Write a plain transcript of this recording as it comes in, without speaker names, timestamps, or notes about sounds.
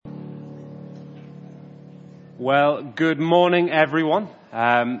Well, good morning, everyone.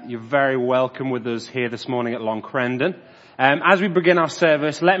 You're very welcome with us here this morning at Long Crendon. As we begin our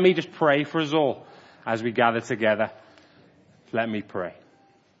service, let me just pray for us all as we gather together. Let me pray.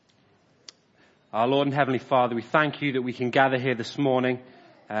 Our Lord and Heavenly Father, we thank you that we can gather here this morning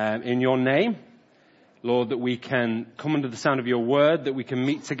in your name. Lord, that we can come under the sound of your word, that we can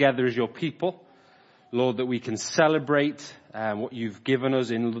meet together as your people. Lord, that we can celebrate what you've given us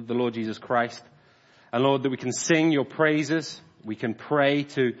in the Lord Jesus Christ. And Lord, that we can sing your praises. We can pray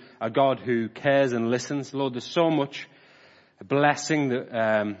to a God who cares and listens. Lord, there's so much blessing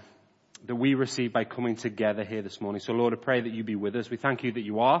that we receive by coming together here this morning. So Lord, I pray that you be with us. We thank you that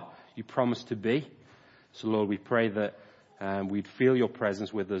you are. You promised to be. So Lord, we pray that we'd feel your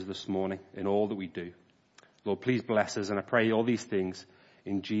presence with us this morning in all that we do. Lord, please bless us. And I pray all these things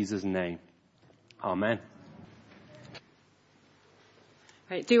in Jesus' name. Amen.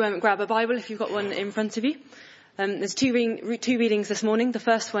 Right, do grab a Bible if you've got one in front of you. There's two readings this morning. The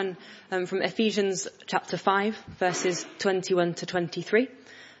first one from Ephesians chapter 5, verses 21 to 23.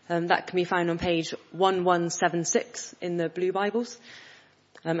 That can be found on page 1176 in the blue Bibles.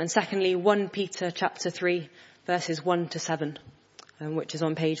 And secondly, 1 Peter chapter 3, verses 1 to 7, which is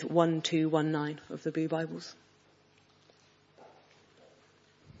on page 1219 of the blue Bibles.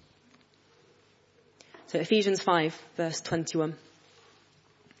 So Ephesians 5, verse 21.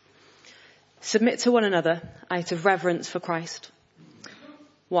 Submit to one another out of reverence for Christ.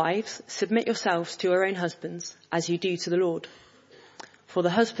 Wives, submit yourselves to your own husbands as you do to the Lord. For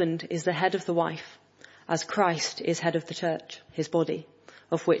the husband is the head of the wife, as Christ is head of the church, his body,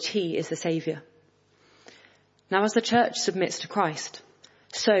 of which he is the Saviour. Now as the church submits to Christ,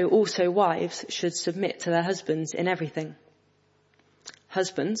 so also wives should submit to their husbands in everything.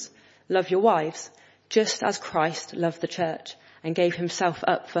 Husbands, love your wives, just as Christ loved the church and gave himself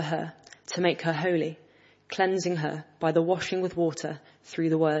up for her, to make her holy, cleansing her by the washing with water through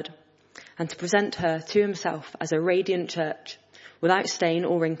the word, and to present her to himself as a radiant church, without stain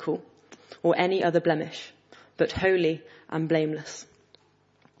or wrinkle, or any other blemish, but holy and blameless.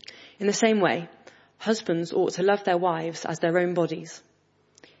 In the same way, husbands ought to love their wives as their own bodies.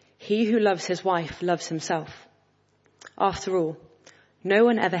 He who loves his wife loves himself. After all, no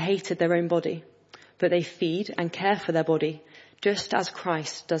one ever hated their own body, but they feed and care for their body, just as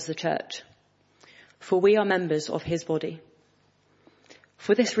Christ does the church. For we are members of his body.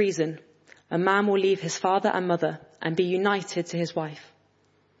 For this reason, a man will leave his father and mother and be united to his wife,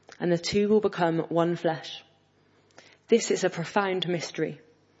 and the two will become one flesh. This is a profound mystery,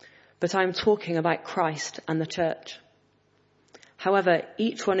 but I am talking about Christ and the church. However,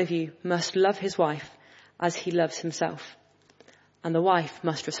 each one of you must love his wife as he loves himself, and the wife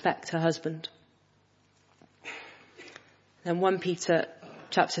must respect her husband. Then 1 Peter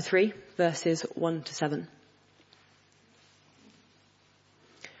chapter 3, verses 1 to 7.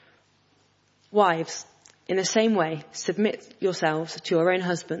 Wives, in the same way, submit yourselves to your own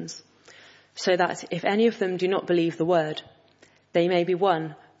husbands, so that if any of them do not believe the word, they may be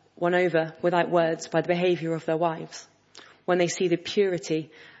won over without words by the behaviour of their wives, when they see the purity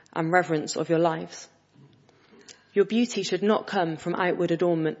and reverence of your lives. Your beauty should not come from outward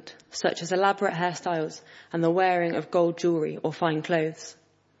adornment, such as elaborate hairstyles and the wearing of gold jewellery or fine clothes.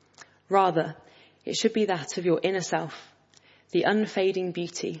 Rather, it should be that of your inner self, the unfading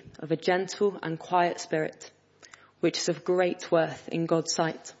beauty of a gentle and quiet spirit, which is of great worth in God's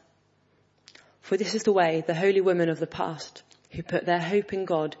sight. For this is the way the holy women of the past, who put their hope in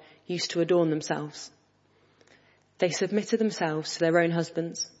God, used to adorn themselves. They submitted themselves to their own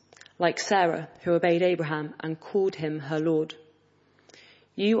husbands, like Sarah, who obeyed Abraham and called him her Lord.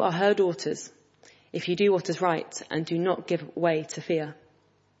 You are her daughters, if you do what is right and do not give way to fear.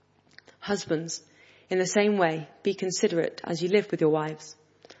 Husbands, in the same way, be considerate as you live with your wives,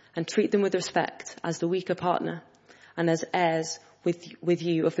 and treat them with respect as the weaker partner, and as heirs with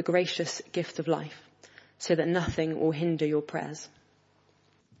you of the gracious gift of life, so that nothing will hinder your prayers.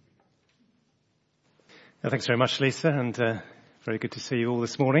 Thanks very much, Lisa, and very good to see you all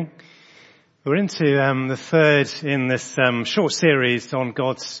this morning. We're into the third in this short series on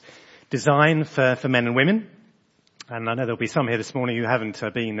God's design for men and women. And I know there'll be some here this morning who haven't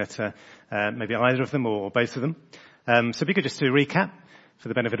been at maybe either of them or both of them. So it'd be good just to recap for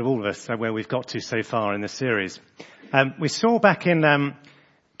the benefit of all of us where we've got to so far in this series. We saw back in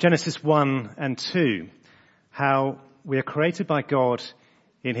Genesis 1 and 2 how we are created by God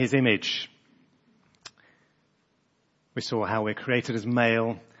in his image. We saw how we're created as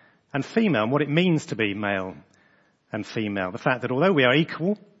male and female, and what it means to be male and female. The fact that although we are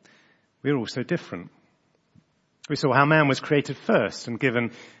equal, we are also different. We saw how man was created first and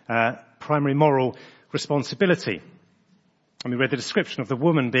given primary moral responsibility. And we read the description of the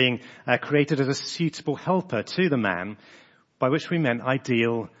woman being created as a suitable helper to the man, by which we meant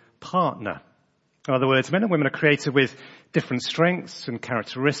ideal partner. In other words, men and women are created with different strengths and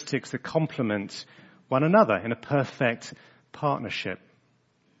characteristics that complement one another in a perfect partnership.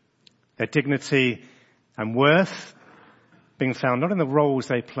 Their dignity and worth being found not in the roles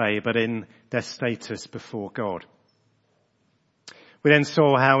they play, but in their status before God. We then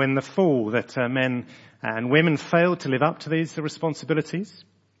saw how in the fall that men and women failed to live up to these responsibilities.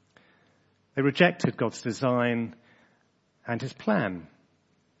 They rejected God's design and his plan.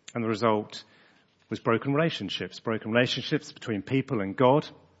 And the result was broken relationships between people and God,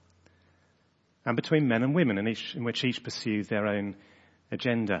 and between men and women, in which each pursued their own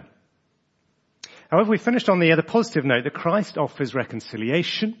agenda. However, we finished on the positive note that Christ offers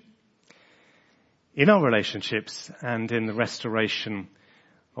reconciliation in our relationships and in the restoration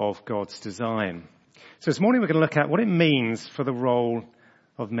of God's design. So this morning we're going to look at what it means for the role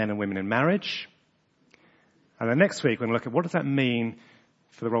of men and women in marriage. And then next week we're going to look at what does that mean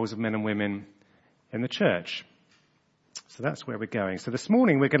for the roles of men and women in the church. So that's where we're going. So this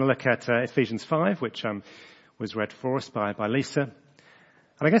morning we're going to look at Ephesians 5, which was read for us by Lisa.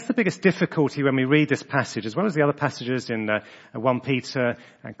 And I guess the biggest difficulty when we read this passage, as well as the other passages in 1 Peter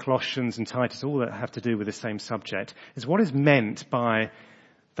and Colossians and Titus, all that have to do with the same subject, is what is meant by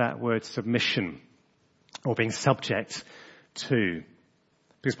that word submission, or being subject to.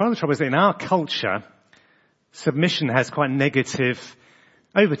 Because part of the trouble is that in our culture, submission has quite negative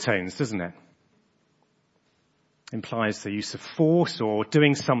overtones, doesn't it? Implies the use of force or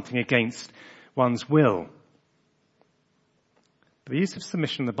doing something against one's will. But the use of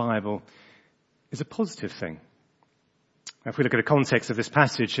submission in the Bible is a positive thing. Now, if we look at the context of this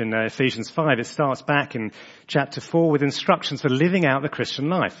passage in Ephesians 5, it starts back in chapter 4 with instructions for living out the Christian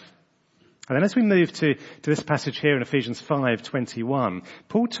life. And then as we move to this passage here in Ephesians 5:21,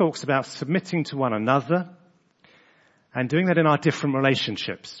 Paul talks about submitting to one another and doing that in our different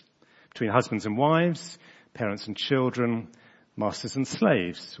relationships between husbands and wives, parents and children, masters and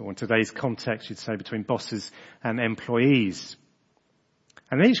slaves, or in today's context you'd say between bosses and employees.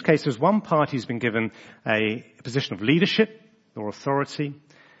 And in each case there's one party who's been given a position of leadership or authority,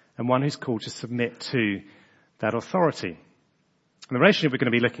 and one who's called to submit to that authority. And the relationship we're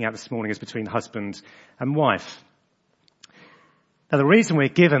going to be looking at this morning is between husband and wife. Now the reason we're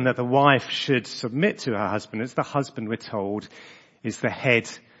given that the wife should submit to her husband is the husband, we're told, is the head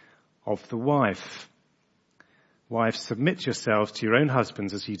of the wife. Wives, submit yourselves to your own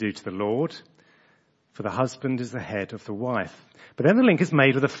husbands as you do to the Lord, for the husband is the head of the wife. But then the link is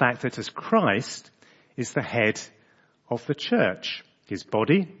made with the fact that as Christ is the head of the church, his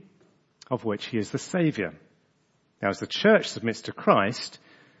body, of which he is the Saviour. Now as the church submits to Christ,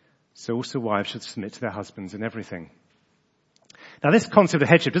 so also wives should submit to their husbands in everything. Now this concept of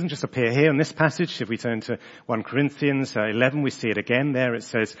headship doesn't just appear here in this passage. If we turn to 1 Corinthians 11, we see it again there. It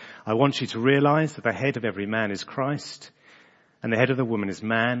says, I want you to realize that the head of every man is Christ, and the head of the woman is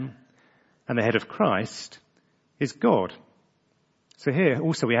man, and the head of Christ is God. So here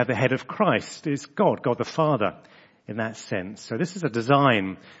also we have the head of Christ is God, God the Father in that sense. So this is a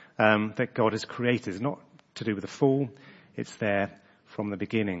design that God has created. It's not to do with the fall. It's there from the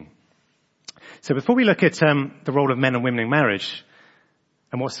beginning. So before we look at the role of men and women in marriage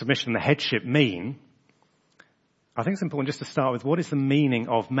and what submission and the headship mean, I think it's important just to start with what is the meaning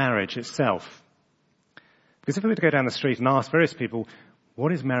of marriage itself. Because if we were to go down the street and ask various people,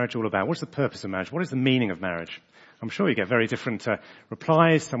 what is marriage all about? What's the purpose of marriage? What is the meaning of marriage? I'm sure you get very different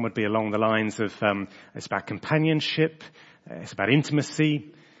replies. Some would be along the lines of it's about companionship, it's about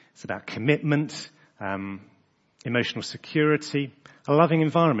intimacy, it's about commitment, emotional security, a loving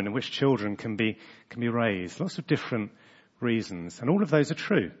environment in which children can be raised. Lots of different reasons. And all of those are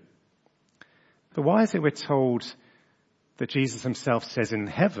true. But why is it we're told that Jesus himself says in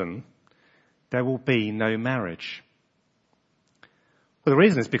heaven there will be no marriage? Well, the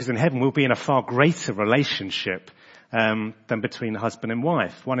reason is because in heaven we'll be in a far greater relationship than between husband and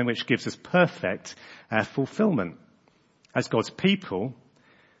wife, one in which gives us perfect fulfillment. As God's people,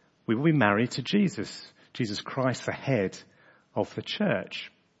 we will be married to Jesus Christ, the head of the church.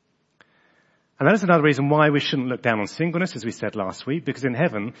 And that is another reason why we shouldn't look down on singleness, as we said last week, because in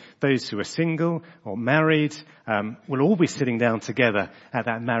heaven, those who are single or married will all be sitting down together at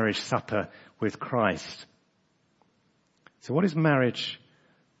that marriage supper with Christ. So what is marriage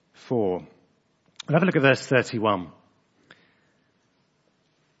for? We'll have a look at verse 31. It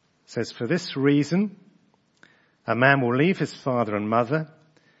says, for this reason, a man will leave his father and mother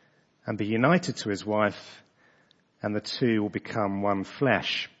and be united to his wife, and the two will become one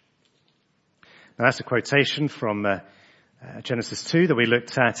flesh. Now that's a quotation from Genesis 2 that we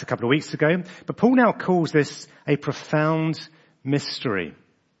looked at a couple of weeks ago. But Paul now calls this a profound mystery.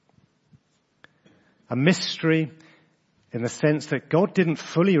 A mystery in the sense that God didn't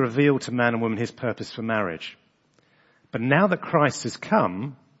fully reveal to man and woman his purpose for marriage. But now that Christ has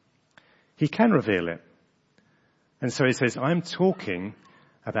come, he can reveal it. And so he says, I'm talking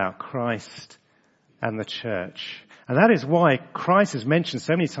about Christ and the church. And that is why Christ is mentioned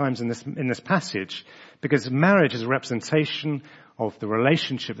so many times in this passage, because marriage is a representation of the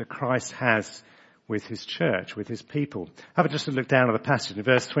relationship that Christ has with his church, with his people. Have a just a look down at the passage in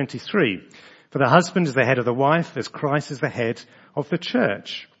verse 23. For the husband is the head of the wife, as Christ is the head of the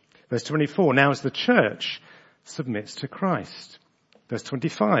church. Verse 24, now as the church submits to Christ. Verse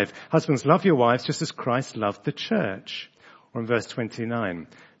 25, husbands, love your wives just as Christ loved the church. Or in verse 29,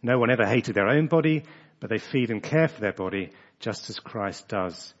 no one ever hated their own body, but they feed and care for their body just as Christ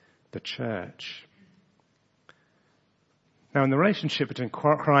does the church. Now in the relationship between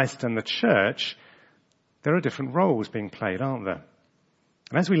Christ and the church, there are different roles being played, aren't there?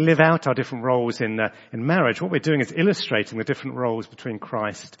 And as we live out our different roles in marriage, what we're doing is illustrating the different roles between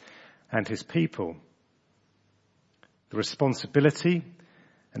Christ and his people. The responsibility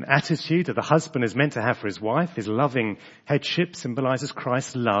and attitude that the husband is meant to have for his wife, his loving headship, symbolizes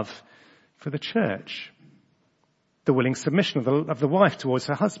Christ's love for the church. The willing submission of the wife towards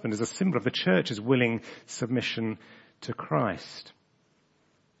her husband is a symbol of the church's willing submission to Christ.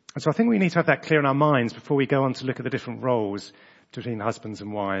 And so I think we need to have that clear in our minds before we go on to look at the different roles between husbands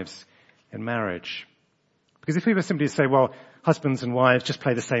and wives in marriage. Because if we were simply to say, well, husbands and wives just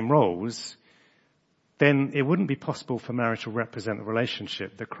play the same roles, then it wouldn't be possible for marriage to represent the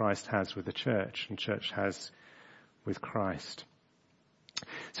relationship that Christ has with the church and church has with Christ.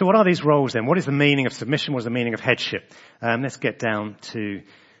 So what are these roles then? What is the meaning of submission? What is the meaning of headship? Let's get down to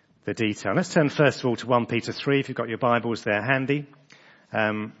the detail. Let's turn first of all to 1 Peter 3, if you've got your Bibles there handy.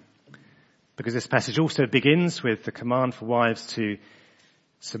 Because this passage also begins with the command for wives to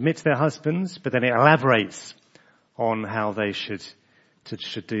submit to their husbands, but then it elaborates on how they should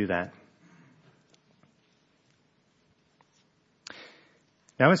do that.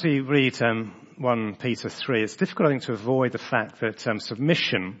 Now, as we read 1 Peter 3, it's difficult, I think, to avoid the fact that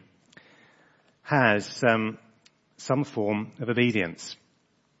submission has some form of obedience.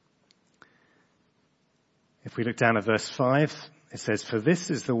 If we look down at verse 5, it says, for this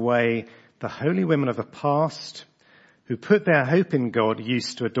is the way the holy women of the past who put their hope in God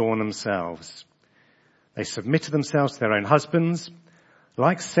used to adorn themselves. They submitted themselves to their own husbands,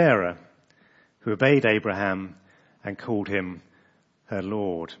 like Sarah, who obeyed Abraham and called him her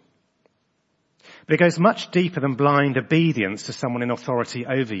Lord. But it goes much deeper than blind obedience to someone in authority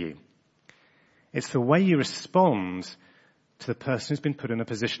over you. It's the way you respond to the person who's been put in a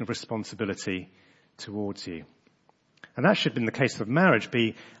position of responsibility towards you. And that should, in the case of marriage,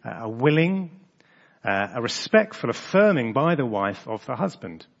 be a willing, a respectful affirming by the wife of the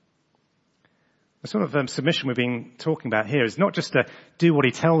husband. The sort of submission we've been talking about here is not just a do what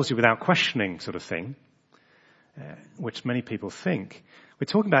he tells you without questioning sort of thing, which many people think. We're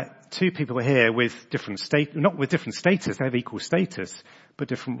talking about two people here with not with different status, they have equal status, but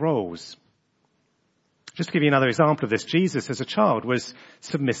different roles. Just to give you another example of this, Jesus as a child was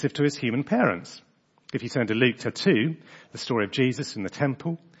submissive to his human parents. If you turn to Luke 2, the story of Jesus in the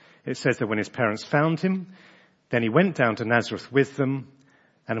temple, it says that when his parents found him, then he went down to Nazareth with them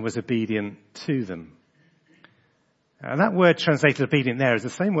and was obedient to them. And that word translated obedient there is the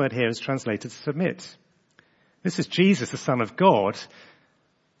same word here as translated submit. This is Jesus, the Son of God,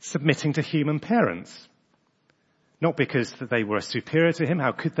 submitting to human parents. Not because that they were superior to him,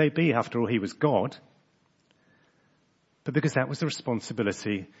 how could they be? After all, he was God. But because that was the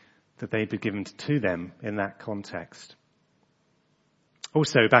responsibility that they'd been given to them in that context.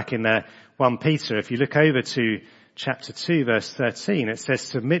 Also, back in 1 Peter, if you look over to chapter 2, verse 13, it says,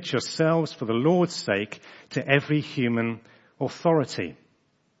 submit yourselves for the Lord's sake to every human authority.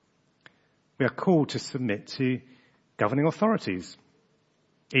 We are called to submit to governing authorities,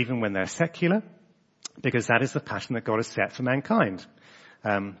 even when they're secular, because that is the pattern that God has set for mankind.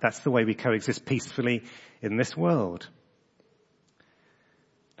 That's the way we coexist peacefully in this world.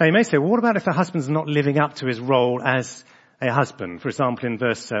 Now you may say, well, what about if the husband's not living up to his role as a husband? For example, in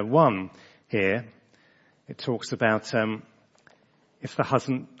verse 1 here, it talks about if the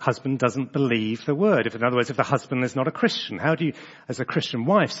husband doesn't believe the word. In other words, if the husband is not a Christian, how do you, as a Christian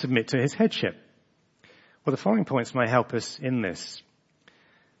wife, submit to his headship? Well, the following points may help us in this.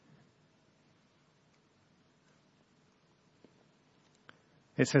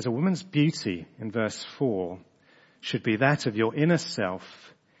 It says a woman's beauty in verse 4 should be that of your inner self,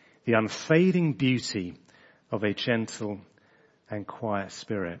 the unfading beauty of a gentle and quiet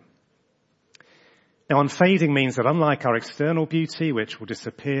spirit. Now, unfading means that unlike our external beauty, which will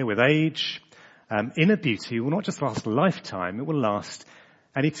disappear with age, inner beauty will not just last a lifetime, it will last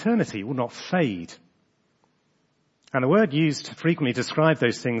an eternity, it will not fade. And the word used to frequently describe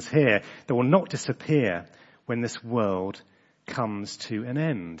those things here that will not disappear when this world comes to an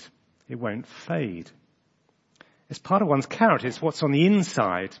end. It won't fade. It's part of one's character. It's what's on the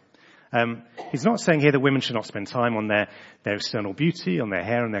inside. He's not saying here that women should not spend time on their external beauty, on their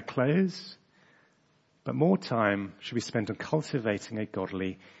hair and their clothes, but more time should be spent on cultivating a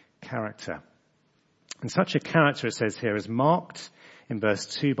godly character. And such a character, it says here, is marked in verse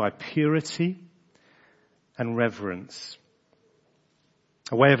 2 by purity and reverence.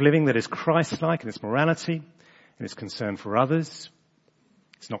 A way of living that is Christ-like in its morality, in its concern for others.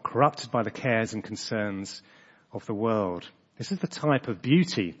 It's not corrupted by the cares and concerns of the world. This is the type of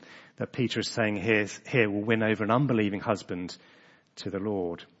beauty that Peter is saying here will win over an unbelieving husband to the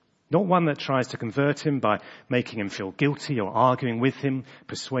Lord. Not one that tries to convert him by making him feel guilty or arguing with him,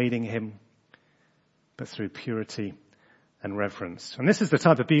 persuading him, but through purity and reverence. And this is the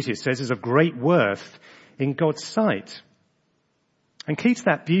type of beauty, it says, is of great worth in God's sight. And key to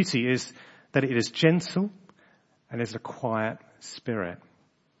that beauty is that it is gentle and is a quiet spirit.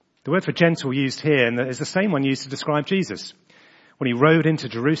 The word for gentle used here is the same one used to describe Jesus. When he rode into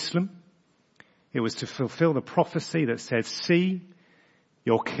Jerusalem, it was to fulfill the prophecy that said, "See,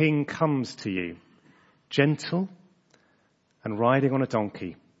 your king comes to you, gentle and riding on a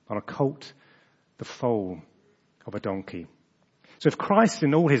donkey, on a colt, the foal of a donkey." So if Christ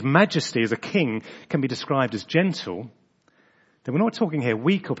in all his majesty as a king can be described as gentle, then we're not talking here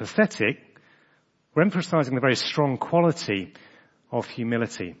weak or pathetic. We're emphasizing the very strong quality of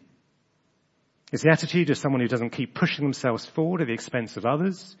humility. It's the attitude of someone who doesn't keep pushing themselves forward at the expense of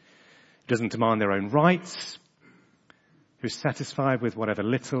others, who doesn't demand their own rights, who's satisfied with whatever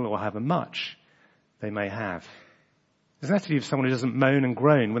little or however much they may have. It's an attitude of someone who doesn't moan and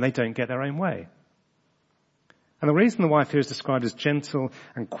groan when they don't get their own way. And the reason the wife here is described as gentle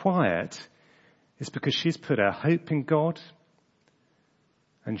and quiet is because she's put her hope in God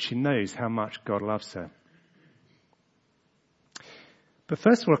and she knows how much God loves her. But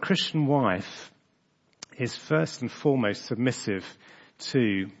first of all, a Christian wife is first and foremost submissive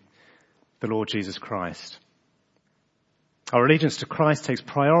to the Lord Jesus Christ. Our allegiance to Christ takes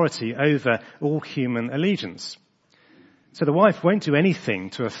priority over all human allegiance. So the wife won't do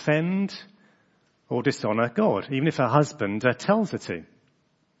anything to offend or dishonor God, even if her husband tells her to.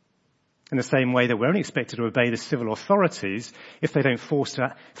 In the same way that we're only expected to obey the civil authorities if they don't force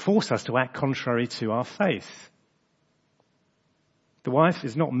us to act contrary to our faith. The wife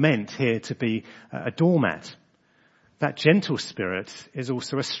is not meant here to be a doormat. That gentle spirit is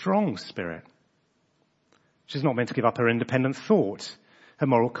also a strong spirit. She's not meant to give up her independent thought, her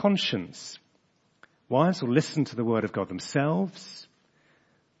moral conscience. Wives will listen to the word of God themselves.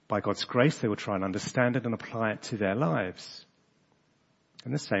 By God's grace, they will try and understand it and apply it to their lives.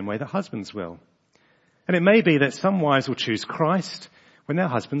 In the same way that husbands will. And it may be that some wives will choose Christ when their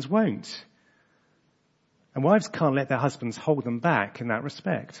husbands won't. And wives can't let their husbands hold them back in that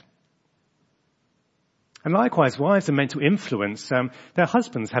respect. And likewise, wives are meant to influence their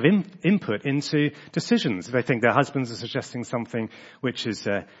husbands, have input into decisions. If they think their husbands are suggesting something which is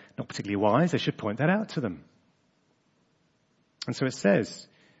not particularly wise, they should point that out to them. And so it says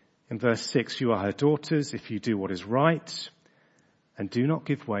in verse 6, "You are her daughters if you do what is right and do not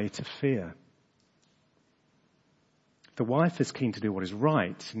give way to fear." The wife is keen to do what is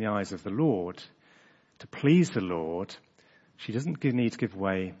right in the eyes of the Lord, to please the Lord. She doesn't need to give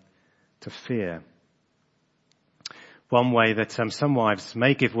way to fear. One way that some wives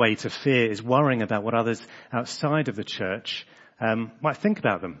may give way to fear is worrying about what others outside of the church might think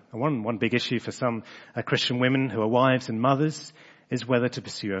about them. And one big issue for some Christian women who are wives and mothers is whether to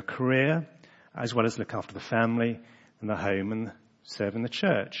pursue a career as well as look after the family and the home and serve in the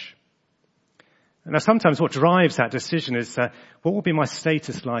church. Now, sometimes what drives that decision is what will be my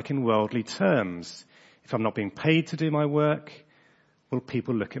status like in worldly terms? If I'm not being paid to do my work, will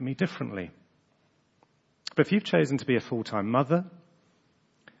people look at me differently? But if you've chosen to be a full-time mother,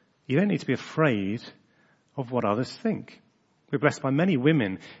 you don't need to be afraid of what others think. We're blessed by many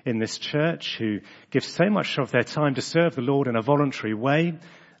women in this church who give so much of their time to serve the Lord in a voluntary way,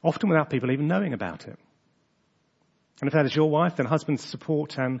 often without people even knowing about it. And if that is your wife, then husbands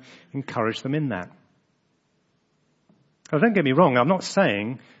support and encourage them in that. Now, don't get me wrong, I'm not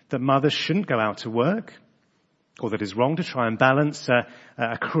saying that mothers shouldn't go out to work or that it's wrong to try and balance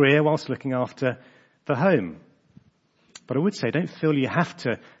a career whilst looking after the home. But I would say don't feel you have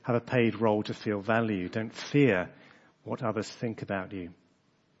to have a paid role to feel valued. Don't fear what others think about you.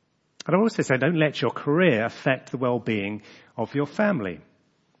 And I also say don't let your career affect the well-being of your family.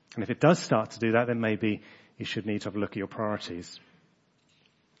 And if it does start to do that, then maybe you should need to have a look at your priorities.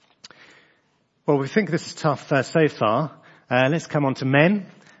 Well, we think this is tough so far. Let's come on to men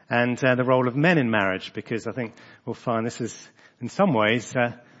and the role of men in marriage, because I think we'll find this is, in some ways,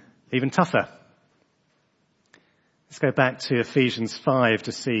 even tougher. Let's go back to Ephesians 5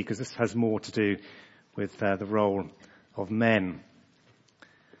 to see, because this has more to do with the role of men.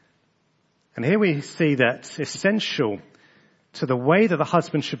 And here we see that essential to the way that the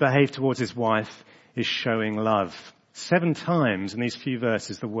husband should behave towards his wife is showing love. 7 times in these few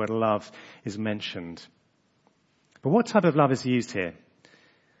verses the word love is mentioned. But what type of love is used here?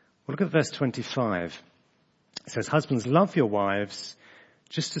 Well, look at verse 25. It says, "Husbands, love your wives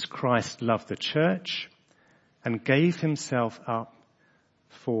just as Christ loved the church and gave himself up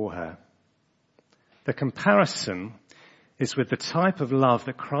for her." The comparison is with the type of love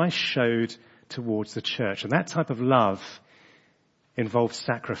that Christ showed towards the church. And that type of love involved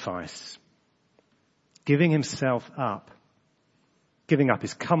sacrifice. Giving himself up. Giving up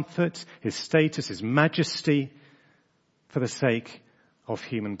his comfort, his status, his majesty for the sake of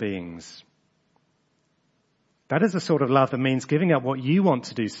human beings. That is the sort of love that means giving up what you want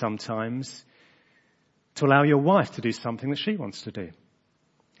to do sometimes to allow your wife to do something that she wants to do.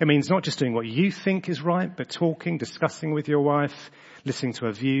 It means not just doing what you think is right, but talking, discussing with your wife, listening to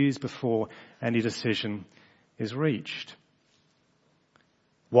her views before any decision is reached.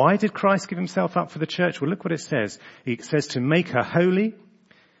 Why did Christ give himself up for the church? Well, look what it says. It says to make her holy,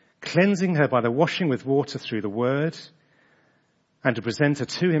 cleansing her by the washing with water through the word, and to present her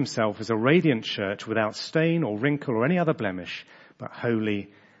to himself as a radiant church without stain or wrinkle or any other blemish, but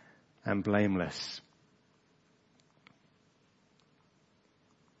holy and blameless.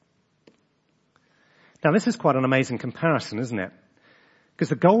 Now, this is quite an amazing comparison, isn't it? Because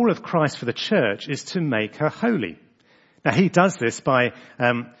the goal of Christ for the church is to make her holy. Now, he does this by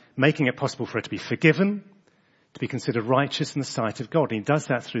making it possible for her to be forgiven, to be considered righteous in the sight of God. And he does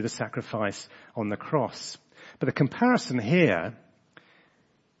that through the sacrifice on the cross. But the comparison here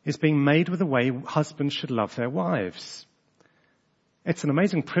is being made with the way husbands should love their wives. It's an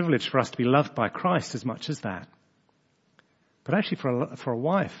amazing privilege for us to be loved by Christ as much as that. But actually for a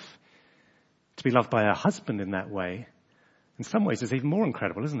wife to be loved by her husband in that way, in some ways is even more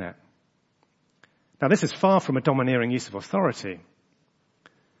incredible, isn't it? Now, this is far from a domineering use of authority.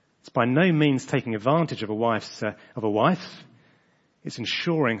 It's by no means taking advantage of a wife. It's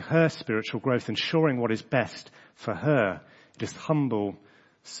ensuring her spiritual growth, ensuring what is best for her. It is humble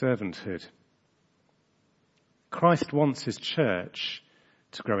servanthood. Christ wants his church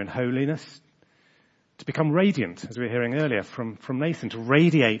to grow in holiness, to become radiant, as we were hearing earlier from Nathan, to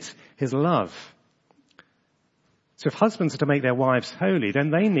radiate his love. So if husbands are to make their wives holy,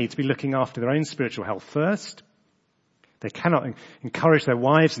 then they need to be looking after their own spiritual health first. They cannot encourage their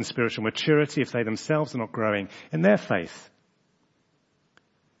wives in spiritual maturity if they themselves are not growing in their faith.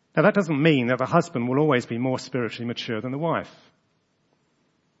 Now, that doesn't mean that the husband will always be more spiritually mature than the wife.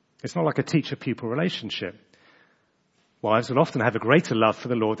 It's not like a teacher-pupil relationship. Wives will often have a greater love for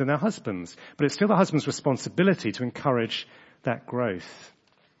the Lord than their husbands, but it's still the husband's responsibility to encourage that growth.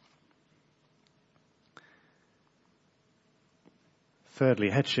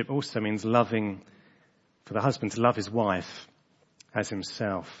 Thirdly, headship also means loving, for the husband to love his wife as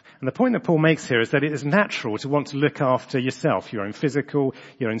himself. And the point that Paul makes here is that it is natural to want to look after yourself, your own physical,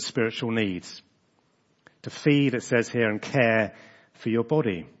 your own spiritual needs. To feed, it says here, and care for your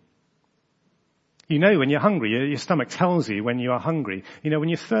body. You know when you're hungry, your stomach tells you when you are hungry. You know when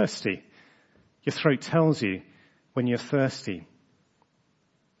you're thirsty. Your throat tells you when you're thirsty.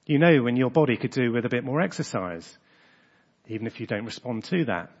 You know when your body could do with a bit more exercise, even if you don't respond to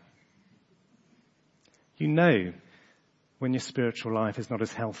that. You know when your spiritual life is not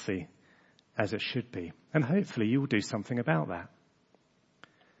as healthy as it should be. And hopefully you will do something about that.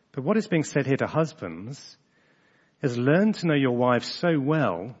 But what is being said here to husbands is learn to know your wives so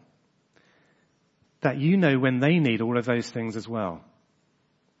well that you know when they need all of those things as well.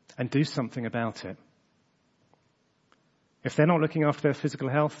 And do something about it. If they're not looking after their physical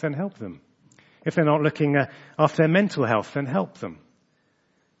health, then help them. If they're not looking after their mental health, then help them.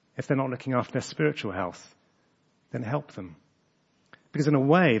 If they're not looking after their spiritual health, then help them. Because in a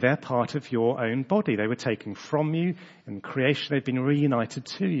way, they're part of your own body. They were taken from you. In creation, they've been reunited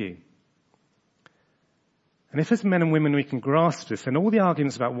to you. And if as men and women we can grasp this, then all the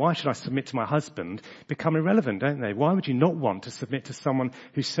arguments about why should I submit to my husband become irrelevant, don't they? Why would you not want to submit to someone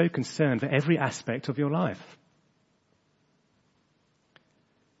who's so concerned for every aspect of your life?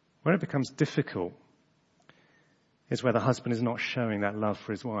 Where it becomes difficult is where the husband is not showing that love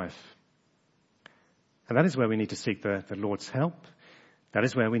for his wife. And that is where we need to seek the Lord's help. That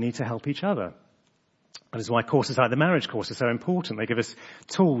is where we need to help each other. That is why courses like the marriage course are so important. They give us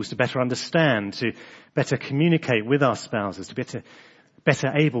tools to better understand, to better communicate with our spouses, to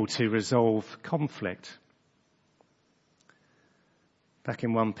better able to resolve conflict. Back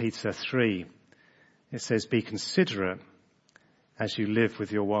in 1 Peter 3, it says, "Be considerate as you live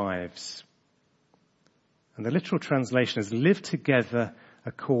with your wives." And the literal translation is, live together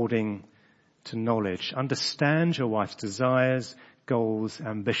according to knowledge. Understand your wife's desires, goals,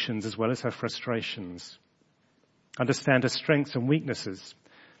 ambitions, as well as her frustrations. Understand her strengths and weaknesses,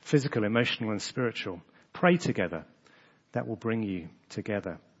 physical, emotional, and spiritual. Pray together. That will bring you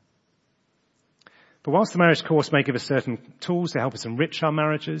together. But whilst the marriage course may give us certain tools to help us enrich our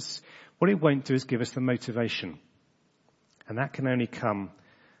marriages, what it won't do is give us the motivation. And that can only come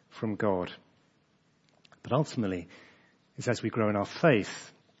from God. But ultimately, it's as we grow in our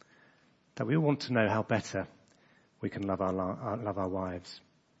faith that we all want to know how better we can love our wives.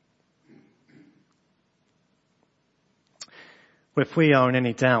 Well, if we are in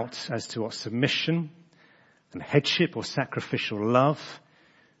any doubt as to what submission and headship or sacrificial love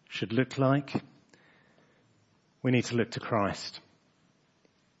should look like, we need to look to Christ.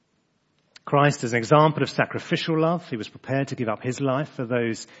 Christ is an example of sacrificial love. He was prepared to give up his life for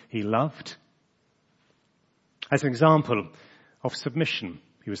those he loved. As an example of submission,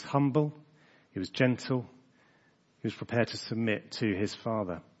 he was humble, he was gentle, he was prepared to submit to his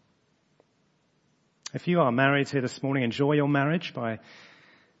Father. If you are married here this morning, enjoy your marriage by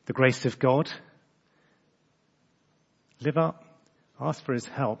the grace of God. Live up, ask for his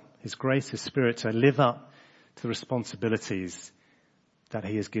help, his grace, his Spirit to live up to the responsibilities that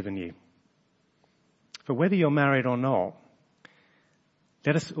he has given you. But whether you're married or not,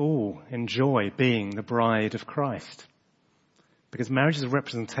 let us all enjoy being the bride of Christ. Because marriage is a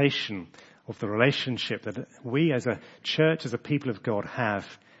representation of the relationship that we as a church, as a people of God have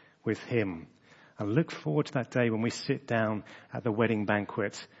with him. And look forward to that day when we sit down at the wedding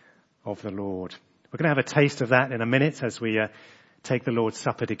banquet of the Lord. We're going to have a taste of that in a minute as we take the Lord's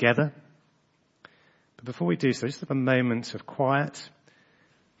Supper together. But before we do so, just have a moment of quiet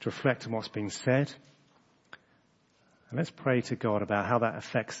to reflect on what's been said. And let's pray to God about how that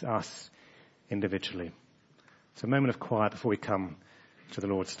affects us individually. So a moment of quiet before we come to the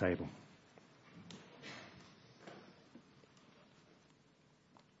Lord's table.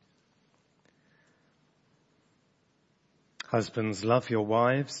 Husbands, love your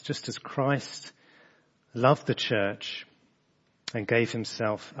wives just as Christ loved the church and gave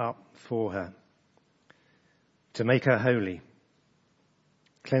himself up for her, to make her holy,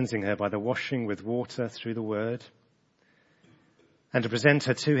 cleansing her by the washing with water through the word, and to present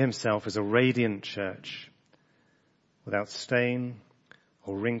her to himself as a radiant church, without stain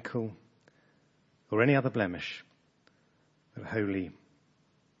or wrinkle or any other blemish, but holy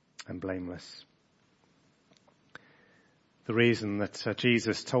and blameless. The reason that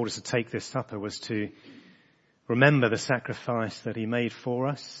Jesus told us to take this supper was to remember the sacrifice that he made for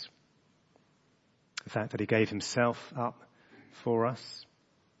us, the fact that he gave himself up for us.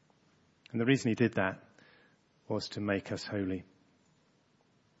 And the reason he did that was to make us holy.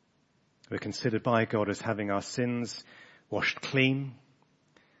 We're considered by God as having our sins washed clean,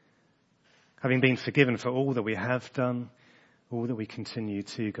 having been forgiven for all that we have done, all that we continue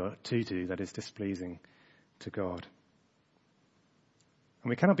to do that is displeasing to God. And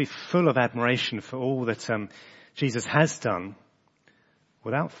we cannot be full of admiration for all that Jesus has done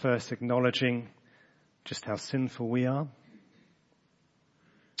without first acknowledging just how sinful we are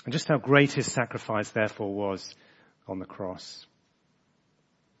and just how great his sacrifice therefore was on the cross.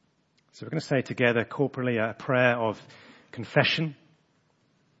 So we're going to say together corporately a prayer of confession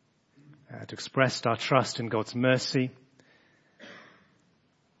to express our trust in God's mercy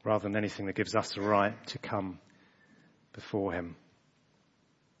rather than anything that gives us the right to come before him.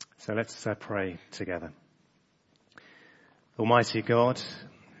 So let's pray together. Almighty God,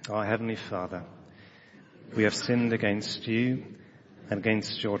 our Heavenly Father, we have sinned against you and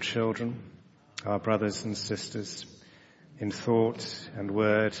against your children, our brothers and sisters, in thought and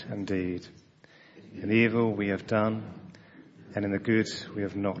word and deed. In the evil we have done, and in the good we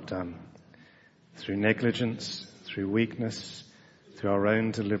have not done. Through negligence, through weakness, through our own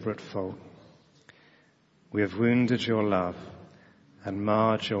deliberate fault. We have wounded your love and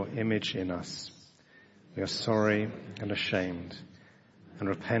marred your image in us. We are sorry and ashamed and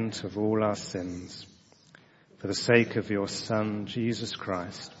repent of all our sins. For the sake of your Son, Jesus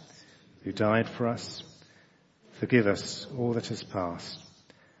Christ, who died for us, forgive us all that has past,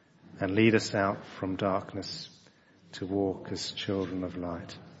 and lead us out from darkness to walk as children of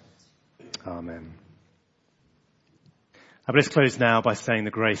light. Amen. I will just close now by saying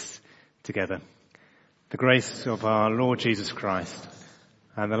the grace together. The grace of our Lord Jesus Christ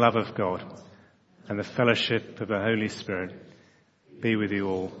and the love of God and the fellowship of the Holy Spirit be with you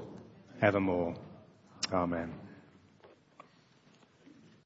all evermore. Amen.